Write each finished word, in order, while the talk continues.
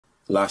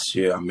last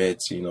year I met,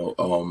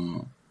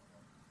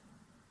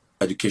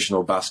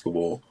 educational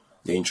basketball.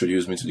 They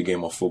introduced me to the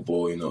game of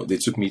football. They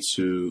took me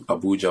to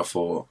Abuja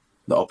for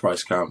the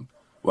Uprise camp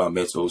where I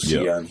met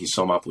Osi and he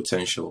saw my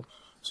potential.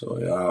 So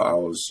yeah, I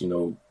was,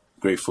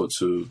 grateful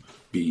to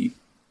be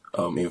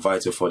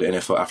invited for the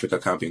NFL Africa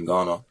camp in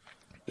Ghana.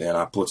 Then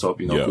I put up,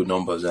 good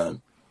numbers, and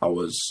I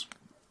was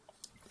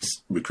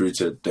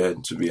recruited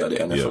then to be at the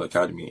NFL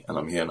Academy, and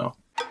I'm here now.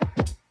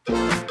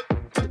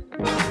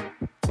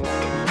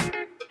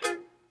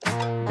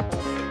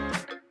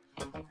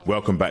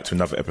 Welcome back to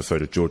another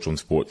episode of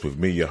Georgeonsports with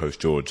me, your host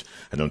George.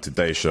 And on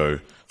today's show,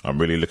 I'm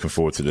really looking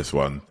forward to this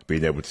one,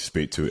 being able to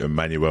speak to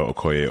Emmanuel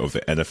Okoye of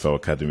the NFL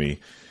Academy.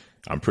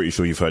 I'm pretty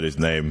sure you've heard his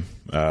name.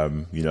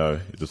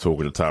 It's the talk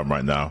of the town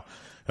right now.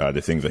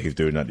 The things that he's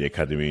doing at the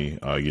academy,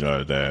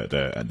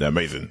 they're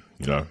amazing.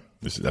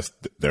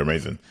 They're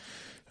amazing.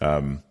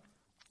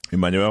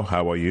 Emmanuel,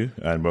 how are you?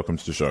 And welcome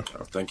to the show.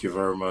 Thank you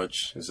very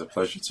much. It's a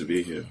pleasure to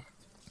be here.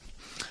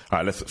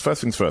 All right,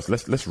 first things first.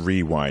 Let's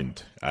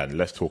rewind and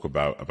let's talk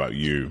about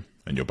you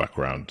and your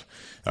background.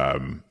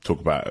 Talk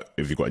about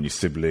if you've got any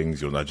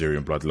siblings, your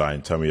Nigerian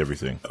bloodline. Tell me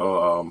everything.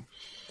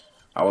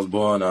 I was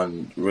born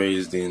and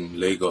raised in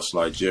Lagos,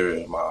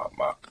 Nigeria.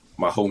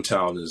 My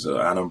hometown is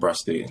Anambra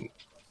State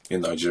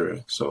in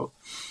Nigeria. So,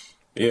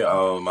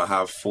 I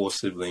have 4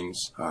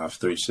 siblings. I have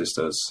 3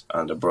 sisters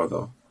and a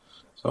brother.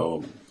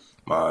 So,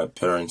 my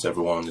parents,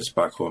 everyone is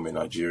back home in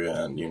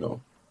Nigeria, and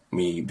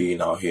me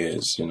being out here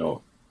is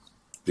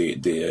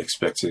they're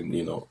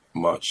expecting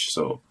much.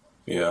 So,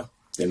 yeah,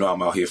 they know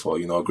I'm out here for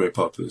a great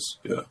purpose.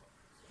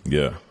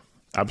 Yeah,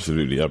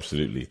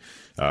 absolutely.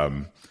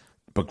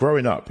 But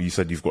growing up, you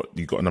said you've got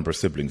a number of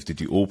siblings.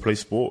 Did you all play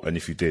sport? And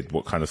if you did,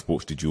 what kind of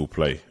sports did you all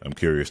play? I'm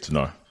curious to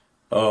know.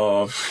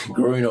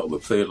 Growing up, we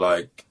played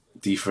like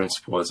different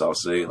sports. I'll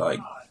say like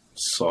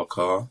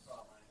soccer,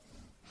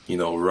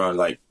 run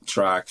like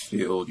track,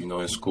 field,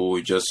 in school.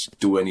 You just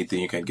do anything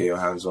you can get your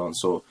hands on.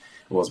 So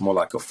it was more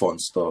like a fun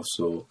stuff.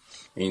 So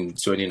in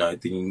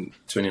 2019,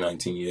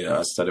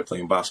 I started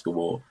playing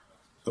basketball.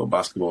 So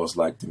basketball was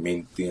like the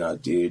main thing I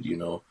did,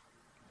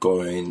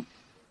 going,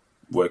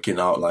 working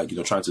out, like,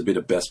 trying to be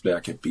the best player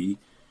I can be.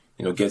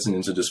 Getting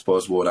into the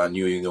sports world, I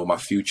knew, my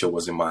future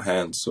was in my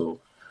hands. So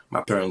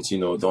my parents,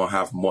 don't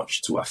have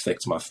much to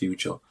affect my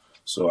future.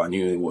 So I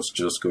knew it was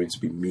just going to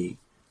be me,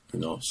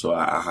 So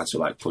I had to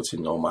like put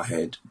in all my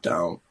head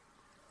down,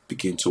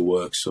 begin to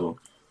work. So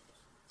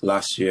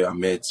last year I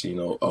met,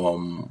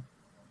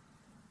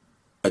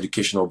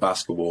 educational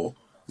basketball.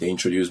 They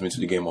introduced me to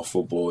the game of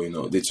football.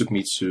 They took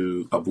me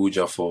to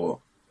Abuja for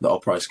the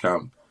Uprise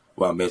camp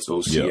where I met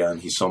Osi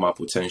and he saw my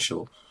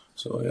potential.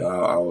 So yeah,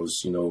 I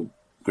was,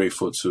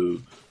 grateful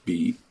to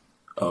be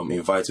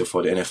invited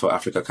for the NFL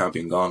Africa camp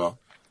in Ghana.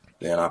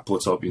 Then I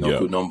put up,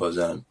 good numbers,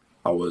 and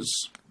I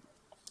was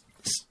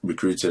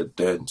recruited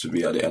then to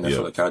be at the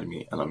NFL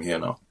Academy, and I'm here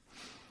now.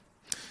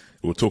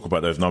 We'll talk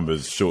about those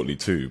numbers shortly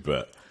too,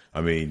 but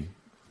I mean,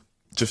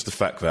 just the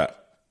fact that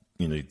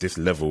this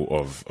level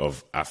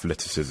of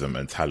athleticism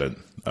and talent.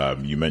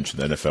 You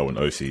mentioned NFL and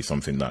OC,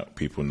 something that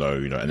people know.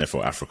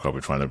 NFL Africa,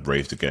 we're trying to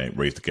raise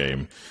the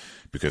game,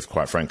 because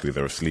quite frankly,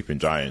 there are sleeping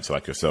giants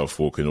like yourself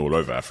walking all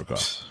over Africa.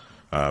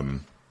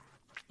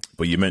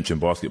 But you mentioned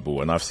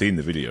basketball, and I've seen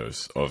the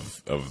videos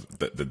of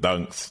the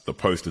dunks, the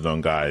posted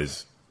on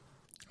guys,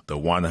 the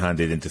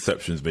one-handed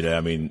interceptions. But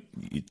I mean,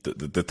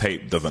 the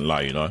tape doesn't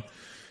lie,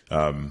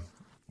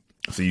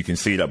 So you can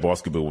see that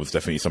basketball was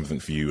definitely something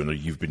for you, and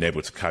you've been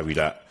able to carry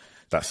that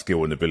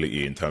skill and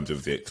ability in terms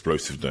of the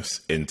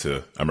explosiveness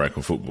into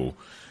American football.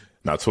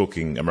 Now,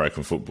 talking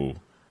American football,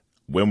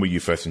 when were you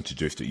first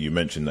introduced to it? You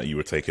mentioned that you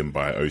were taken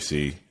by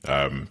OC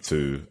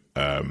to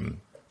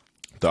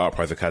the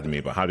Uprise Academy,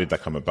 but how did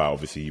that come about?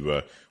 Obviously,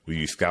 were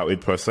you scouted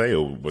per se,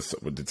 or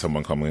did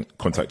someone come and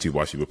contact you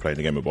whilst you were playing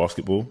the game of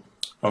basketball?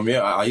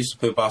 I used to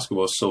play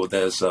basketball, so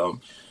there's a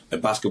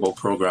basketball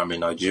program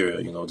in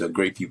Nigeria. They're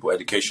great people,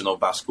 educational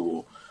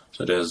basketball.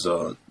 So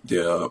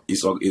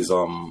is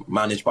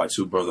managed by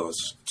 2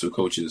 brothers, 2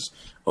 coaches,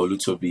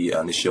 Olutobi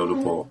and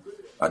Ishiolupo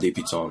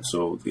Adepiton.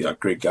 So they are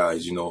great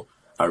guys.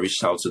 I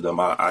reached out to them.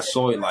 I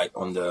saw it like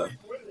on the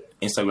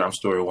Instagram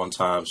story one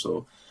time,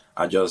 so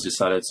I just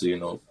decided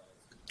to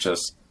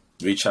just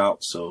reach out.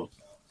 So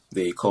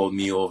they called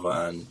me over,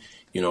 and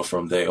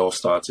from there it all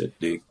started.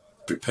 They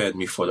prepared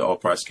me for the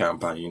Uprise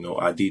camp, and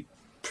I did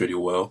pretty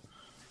well.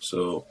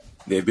 So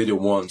they've been the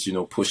ones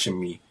pushing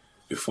me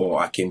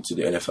before I came to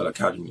the NFL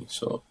Academy.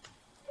 So,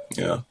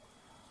 yeah.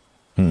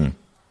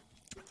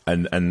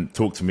 And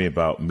talk to me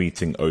about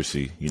meeting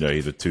Osi.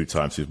 He's a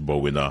 2-time Super Bowl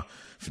winner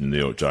for the New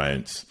York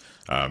Giants,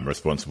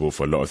 responsible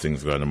for a lot of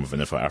things going on with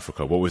NFL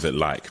Africa. What was it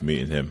like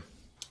meeting him?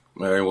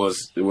 Man, it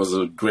was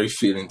a great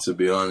feeling, to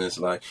be honest.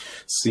 Like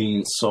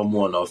seeing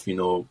someone of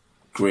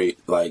great,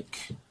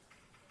 like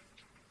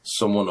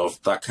someone of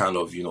that kind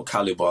of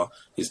caliber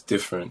is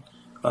different.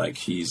 Like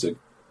he's a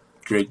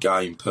great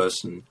guy in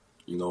person.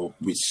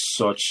 With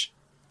such,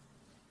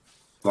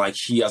 like,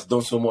 he has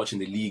done so much in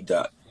the league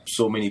that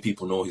so many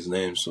people know his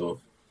name. So,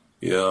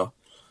 yeah,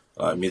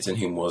 meeting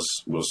him was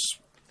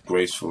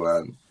graceful,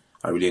 and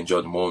I really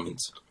enjoyed the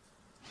moment.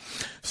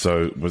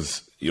 So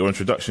was your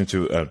introduction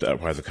to the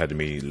Uprise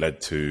Academy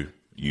led to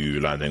you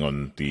landing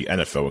on the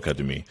NFL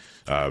Academy?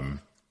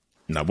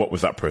 Now, what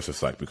was that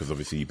process like? Because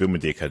obviously you've been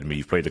with the Academy,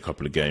 you've played a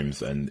couple of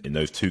games, and in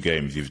those 2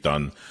 games you've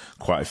done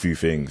quite a few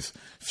things,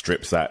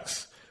 strip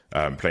sacks,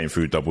 playing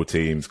through double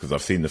teams, because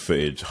I've seen the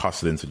footage,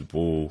 hustling to the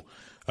ball.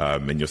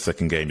 In your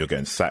second game, you're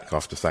getting sack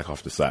after sack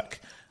after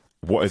sack.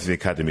 What has the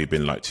Academy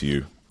been like to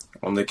you?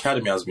 The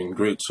Academy has been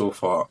great so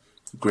far.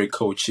 Great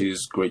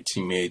coaches, great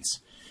teammates.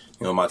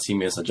 My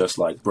teammates are just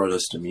like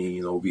brothers to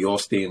me. We all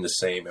stay in the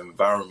same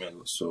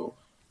environment, so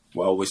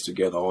we're always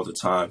together all the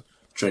time,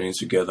 training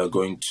together,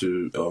 going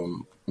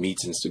to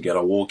meetings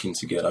together, walking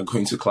together,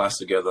 going to class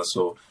together.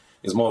 So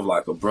it's more of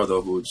like a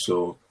brotherhood.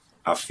 So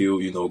I feel,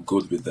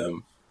 good with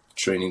them,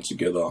 training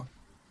together,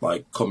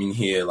 like coming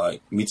here,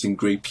 like meeting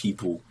great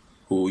people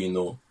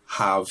who,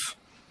 have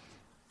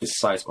a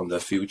sight on their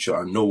future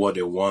and know what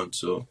they want.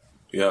 So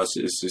yeah,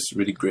 it's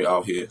really great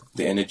out here.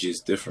 The energy is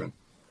different.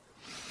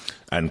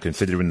 And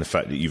considering the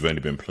fact that you've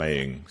only been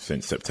playing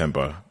since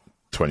September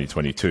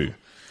 2022,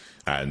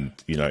 and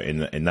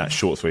in that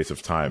short space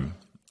of time,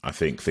 I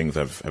think things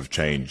have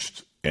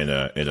changed in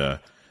a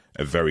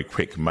very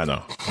quick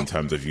manner in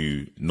terms of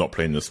you not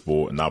playing the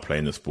sport and now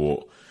playing the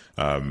sport,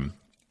 and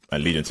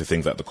leading to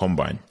things like the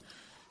combine.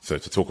 So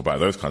to talk about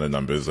those kind of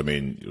numbers, I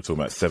mean, you're talking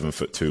about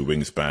 7'2"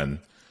 wingspan,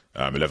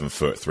 11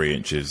 foot 3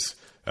 inches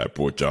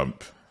broad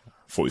jump,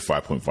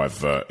 45.5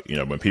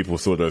 vert. When people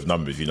saw those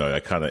numbers,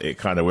 it kind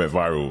of went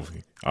viral.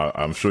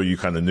 I'm sure you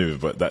kind of knew,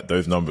 but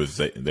those numbers,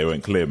 they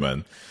weren't clear,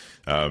 man.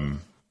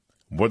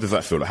 What does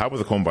that feel like? How was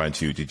the combine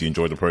to you? Did you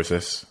enjoy the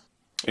process?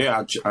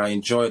 Yeah, I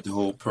enjoyed the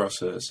whole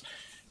process.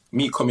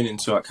 Me coming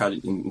into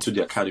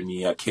the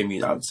academy, I came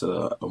in at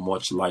a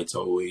much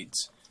lighter weight.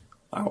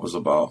 I was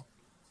about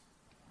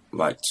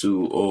like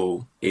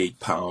 208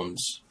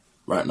 pounds.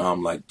 Right now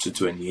I'm like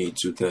 228,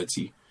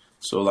 230.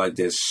 So like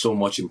there's so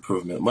much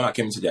improvement. When I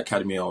came into the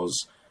academy, I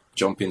was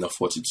jumping a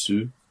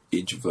 42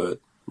 inch vert.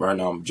 Right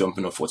now I'm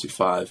jumping a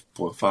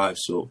 45.5.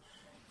 So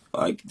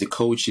like the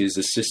coaches,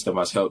 the system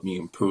has helped me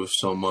improve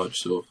so much.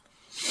 So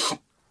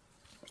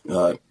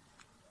it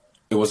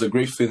was a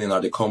great feeling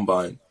at the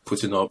combine,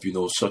 putting up,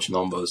 such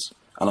numbers.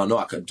 And I know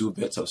I could do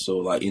better. So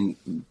like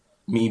in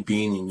me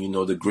being in,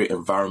 the great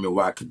environment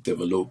where I could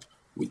develop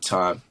with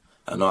time,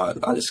 I know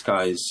the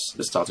sky is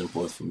the starting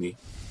point for me.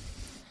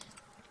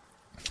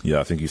 Yeah,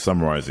 I think you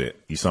summarize it.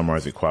 You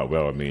summarize it quite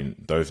well. I mean,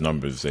 those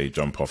numbers, they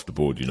jump off the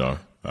board,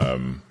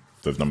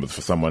 those numbers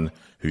for someone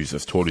who's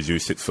as tall as you,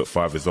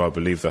 6'5" as well, I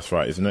believe that's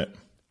right, isn't it?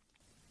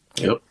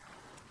 Yep.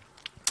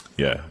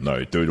 Yeah,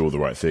 no, doing all the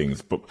right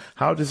things. But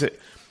how does it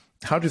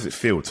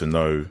feel to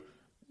know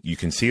you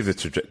can see the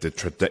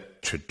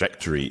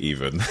trajectory,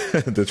 even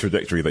the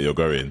trajectory that you're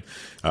going,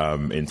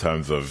 in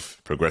terms of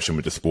progression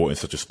with the sport in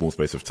such a small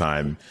space of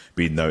time,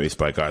 being noticed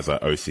by guys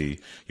like Osi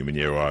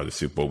Umenyiora, the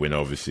Super Bowl winner,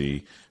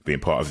 obviously, being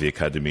part of the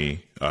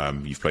academy.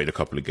 You've played a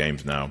couple of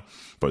games now,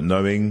 but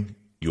knowing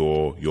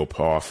your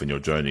path and your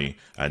journey,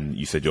 and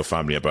you said your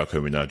family are back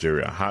home in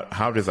Nigeria.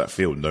 How does that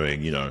feel,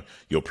 knowing,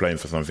 you're playing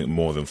for something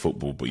more than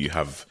football, but you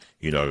have,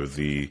 you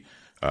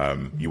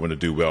want to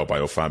do well by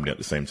your family at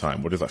the same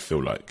time? What does that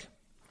feel like?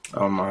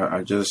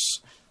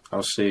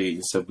 I'll say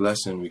it's a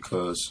blessing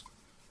because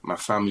my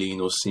family,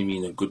 see me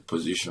in a good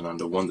position and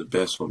they want the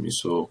best for me.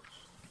 So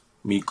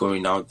me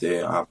going out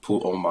there, I put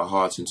all my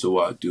heart into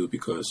what I do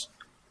because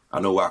I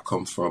know where I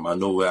come from. I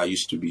know where I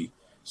used to be.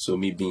 So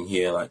me being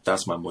here, like,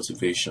 that's my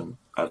motivation.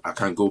 I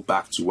can't go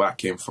back to where I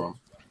came from.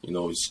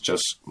 It's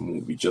just,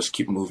 we just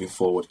keep moving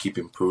forward, keep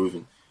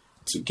improving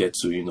to get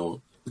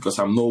to, because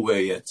I'm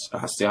nowhere yet.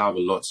 I still have a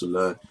lot to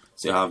learn.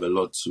 Still have a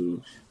lot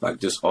to, like,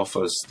 just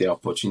offers their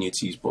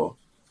opportunities, but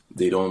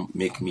they don't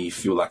make me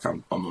feel like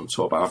I'm on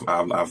top.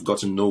 I've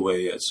gotten nowhere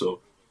yet. So,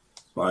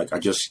 like, I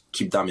just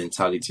keep that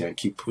mentality and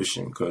keep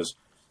pushing because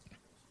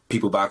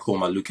people back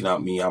home are looking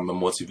at me. I'm a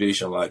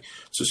motivation, like,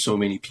 to so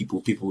many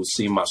people. People will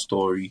see my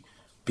story.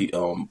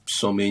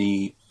 So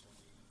many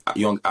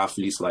young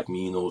athletes like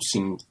me,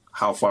 seeing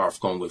how far I've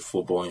come with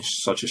football in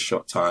such a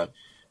short time.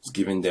 It's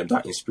giving them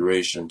that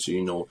inspiration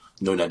to, know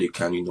that they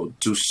can,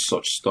 do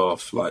such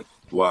stuff like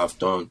what I've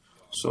done.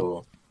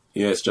 So,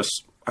 yeah,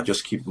 I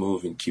just keep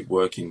moving, keep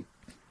working.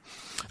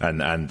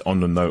 And on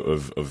the note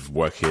of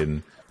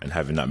working and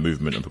having that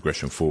movement and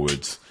progression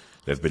forwards,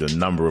 there's been a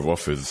number of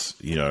offers,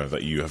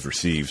 that you have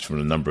received from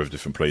a number of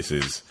different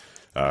places.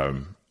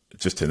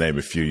 Just to name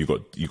a few, you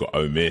got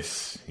Ole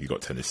Miss, you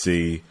got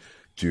Tennessee,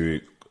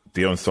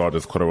 Deion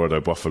Sanders, Colorado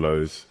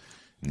Buffaloes,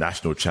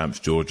 national champs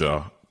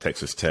Georgia,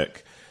 Texas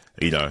Tech,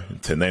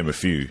 to name a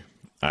few.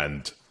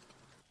 And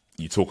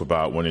you talk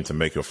about wanting to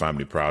make your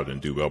family proud and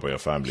do well by your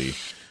family.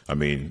 I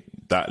mean,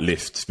 that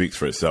list speaks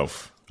for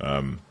itself.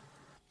 And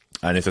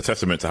it's a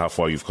testament to how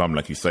far you've come,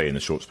 like you say, in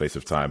a short space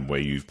of time where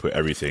you've put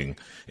everything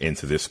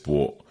into this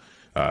sport.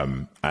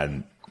 And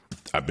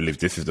I believe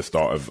this is the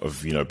start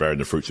of bearing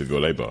the fruits of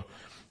your labor.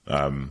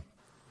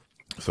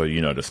 So,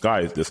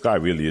 the sky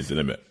really is the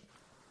limit.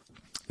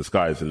 The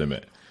sky is the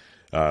limit.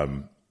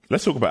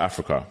 Let's talk about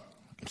Africa.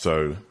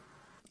 So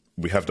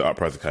we have the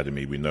Uprise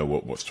Academy. We know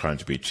what's trying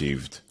to be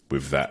achieved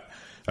with that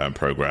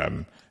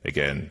program.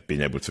 Again,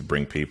 being able to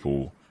bring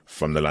people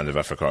from the land of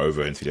Africa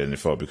over into the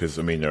NFL, because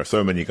I mean there are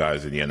so many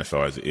guys in the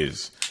NFL as it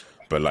is,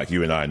 but like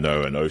you and I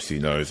know, and Osi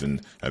knows,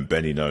 and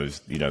Benny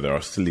knows, you know, there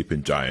are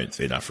sleeping giants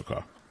in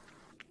Africa.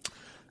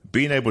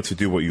 Being able to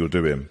do what you're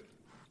doing,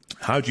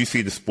 how do you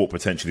see the sport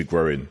potentially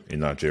growing in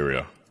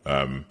Nigeria,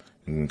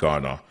 in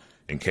Ghana,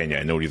 in Kenya,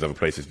 and all these other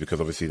places?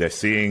 Because obviously they're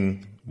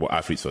seeing what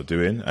athletes are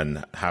doing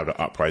and how the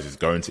Uprise is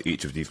going to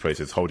each of these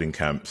places, holding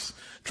camps,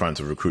 trying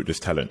to recruit this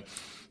talent.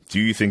 Do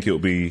you think it'll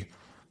be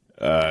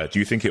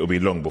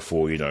long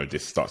before, you know,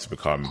 this starts to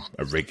become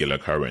a regular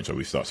occurrence, or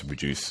we start to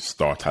produce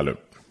star talent?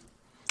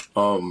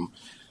 You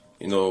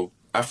know,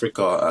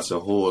 Africa as a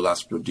whole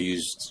has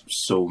produced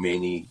so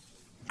many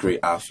great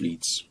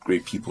athletes,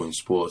 great people in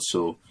sports.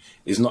 So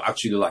it's not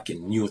actually like a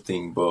new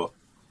thing, but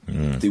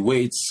the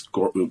way it's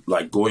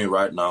going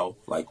right now,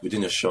 like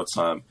within a short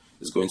time,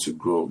 is going to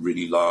grow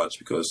really large,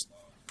 because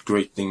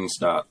great things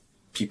that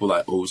people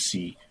like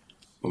Osi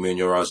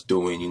Umenyiora is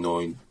doing, you know,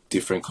 in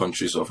different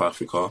countries of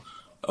Africa.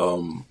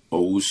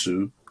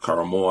 Owusu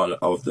Karamoa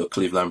of the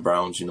Cleveland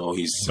Browns, you know,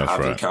 he's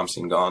having camps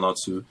in Ghana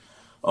too.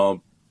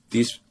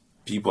 These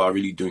people are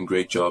really doing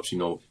great jobs, you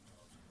know,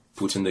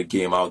 putting the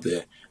game out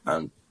there,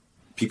 and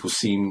people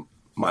see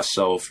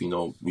myself, you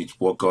know, with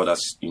what God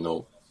has, you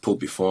know, put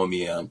before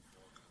me, and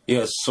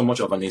yeah, it's so much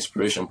of an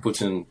inspiration,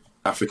 putting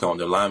Africa on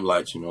the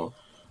limelight, you know.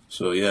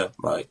 So yeah,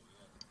 like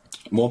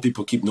more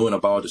people keep knowing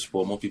about the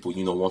sport, more people,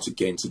 you know, want to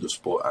get into the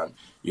sport, and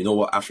you know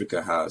what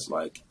Africa has,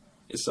 like,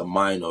 it's a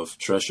mine of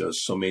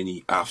treasures, so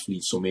many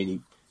athletes, so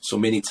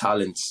many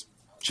talents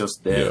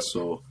just there. Yeah.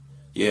 So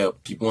yeah,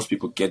 once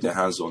people get their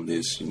hands on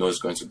this, you know, it's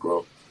going to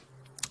grow.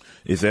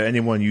 Is there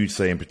anyone you'd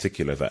say in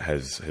particular that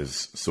has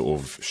sort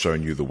of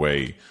shown you the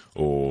way,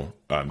 or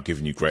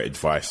given you great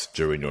advice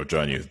during your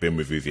journey, has been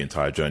with you the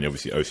entire journey?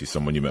 Obviously, Osi is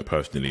someone you met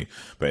personally,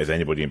 but is there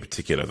anybody in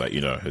particular that,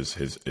 you know,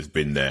 has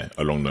been there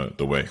along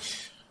the way?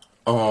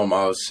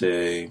 I would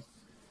say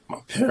my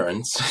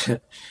parents.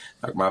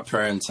 Like, my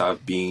parents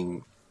have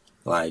been,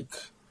 like,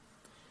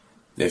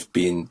 they've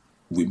been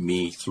with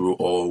me through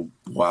all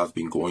what I've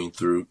been going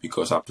through,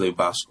 because I play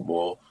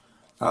basketball.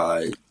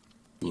 I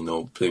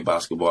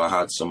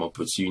had some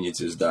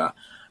opportunities that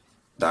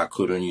I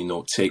couldn't, you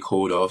know, take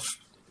hold of,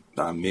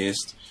 that I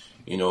missed,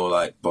 you know,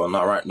 like, but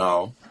not right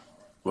now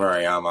where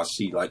I am. I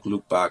see, like,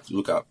 look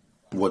at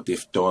what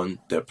they've done,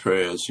 their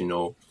prayers, you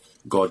know,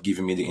 God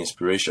giving me the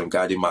inspiration,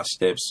 guiding my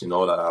steps in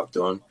all that I've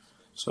done.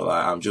 So,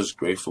 like, I'm just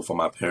grateful for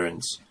my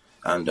parents.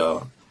 And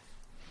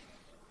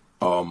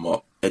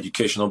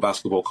educational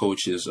basketball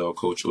coaches,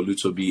 Coach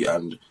Olutobi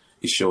and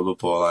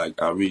Isheolupo,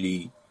 like, I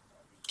really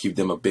give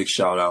them a big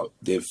shout out.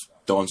 They've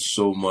done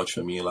so much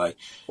for me, like,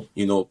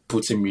 you know,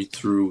 putting me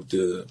through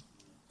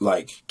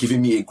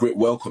giving me a great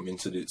welcome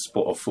into the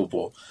sport of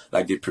football.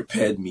 Like, they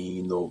prepared me,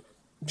 you know,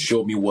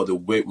 showed me what the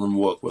weight room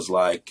work was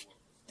like,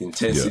 the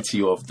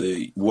intensity of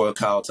the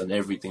workouts and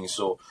everything.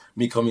 So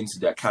me coming to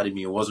the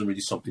academy, it wasn't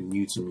really something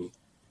new to me.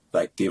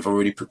 Like, they've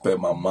already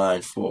prepared my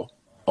mind for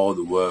all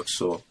the work.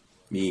 So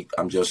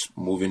I'm just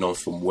moving on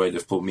from where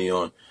they've put me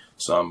on.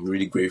 So I'm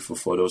really grateful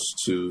for those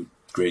two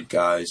great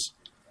guys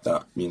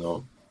that, you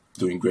know,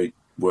 doing great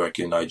work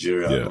in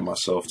Nigeria, and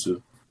myself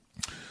too.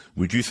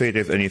 Would you say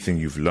there's anything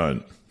you've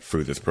learned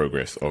through this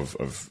progress of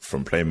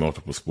from playing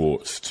multiple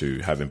sports to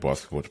having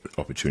basketball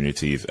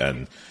opportunities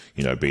and,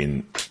 you know,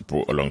 being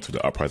brought along to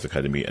the Uprise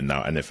Academy and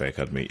now NFA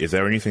Academy? Is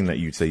there anything that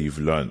you'd say you've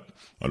learned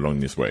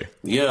along this way?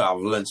 Yeah, I've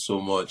learned so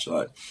much.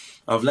 Like,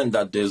 I've learned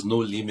that there's no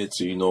limit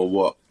to, you know,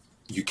 what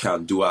you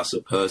can do as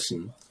a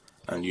person.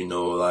 And, you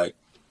know, like,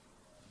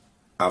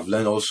 I've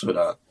learned also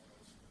that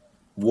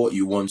what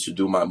you want to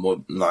do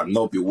might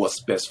not be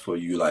what's best for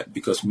you. Like,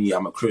 because me,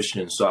 I'm a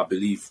Christian, so I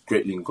believe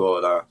greatly in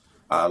God.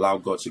 I allow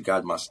God to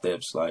guide my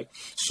steps. Like,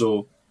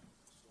 so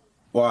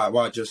what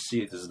I just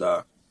see it is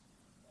that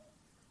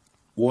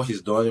what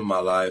He's done in my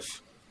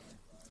life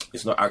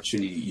is not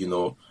actually, you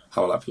know,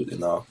 how will I put it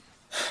now?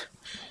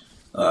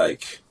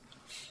 Like,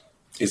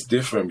 it's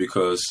different,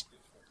 because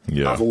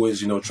I've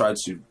always, you know, tried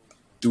to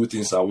do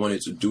things I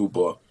wanted to do,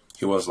 but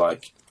He was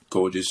like,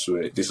 go this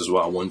way. This is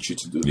what I want you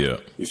to do. Yeah.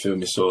 You feel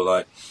me? So,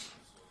 like,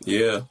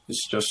 yeah,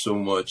 it's just so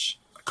much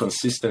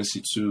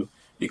consistency too.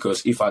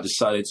 Because if I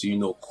decided to, you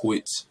know,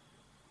 quit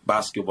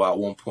basketball at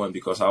one point,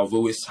 because I've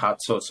always had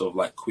thoughts of,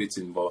 like,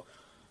 quitting, but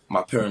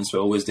my parents were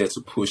always there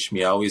to push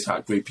me. I always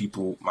had great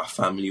people. My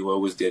family were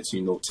always there to,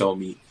 you know, tell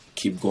me,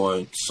 keep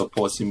going,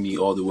 supporting me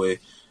all the way.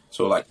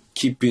 So, like,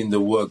 keeping the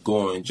work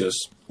going,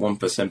 just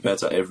 1%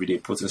 better every day,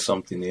 putting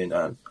something in,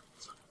 and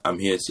I'm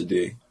here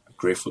today.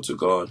 Grateful to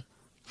God.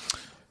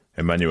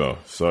 Emmanuel,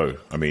 so,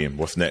 I mean,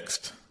 what's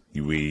next?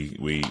 We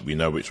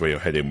know which way you're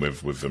heading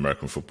with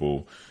American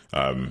football.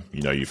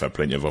 You know, you've had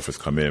plenty of offers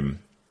come in.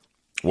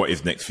 What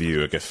is next for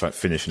you? I guess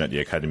finishing at the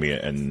academy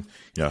and,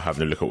 you know,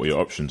 having a look at what your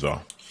options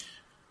are.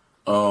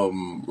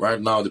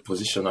 Right now, the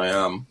position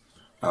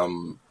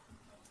I'm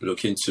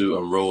looking to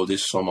enroll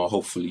this summer,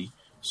 hopefully.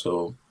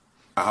 So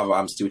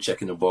I'm still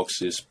checking the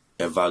boxes,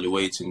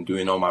 evaluating,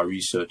 doing all my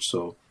research.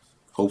 So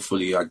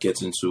hopefully I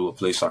get into a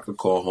place I could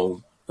call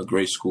home, a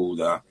great school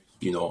that,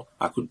 you know,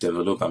 I could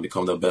develop and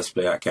become the best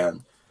player I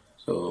can.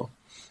 So,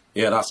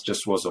 yeah, that's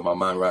just what's on my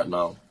mind right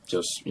now.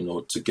 Just, you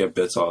know, to get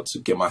better, to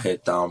get my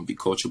head down, be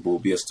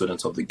coachable, be a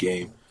student of the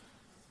game,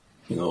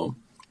 you know,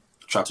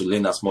 try to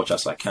learn as much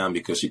as I can,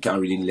 because you can't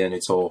really learn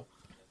it all.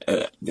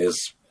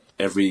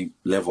 Every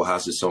level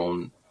has its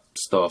own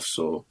stuff.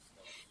 So,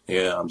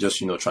 yeah, I'm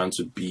just, you know, trying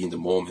to be in the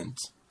moment.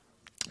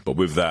 But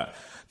with that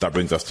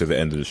brings us to the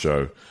end of the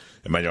show.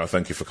 Emmanuel,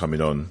 thank you for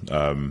coming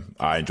on.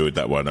 I enjoyed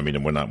that one. I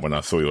mean, when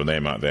I saw your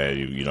name out there,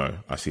 you know,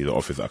 I see the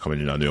offers that are coming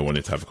in. I knew I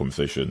wanted to have a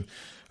conversation.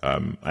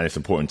 And it's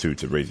important too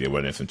to raise the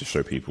awareness and to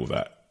show people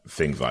that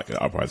things like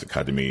the Uprise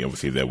Academy,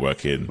 obviously they're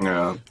working,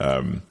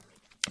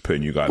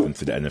 putting you guys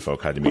into the NFL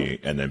Academy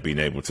and then being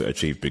able to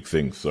achieve big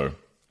things. So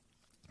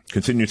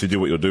continue to do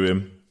what you're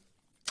doing.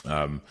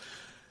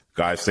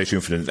 Guys, stay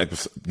tuned for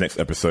the next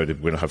episode. We're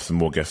going to have some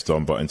more guests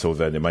on. But until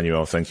then,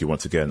 Emmanuel, thank you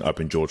once again. I've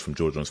been George from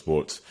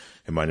Georgeonsports,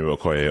 Emmanuel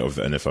Okoye of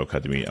the NFL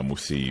Academy, and we'll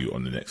see you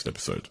on the next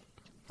episode.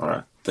 All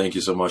right. Thank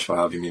you so much for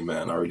having me,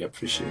 man. I really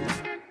appreciate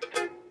it.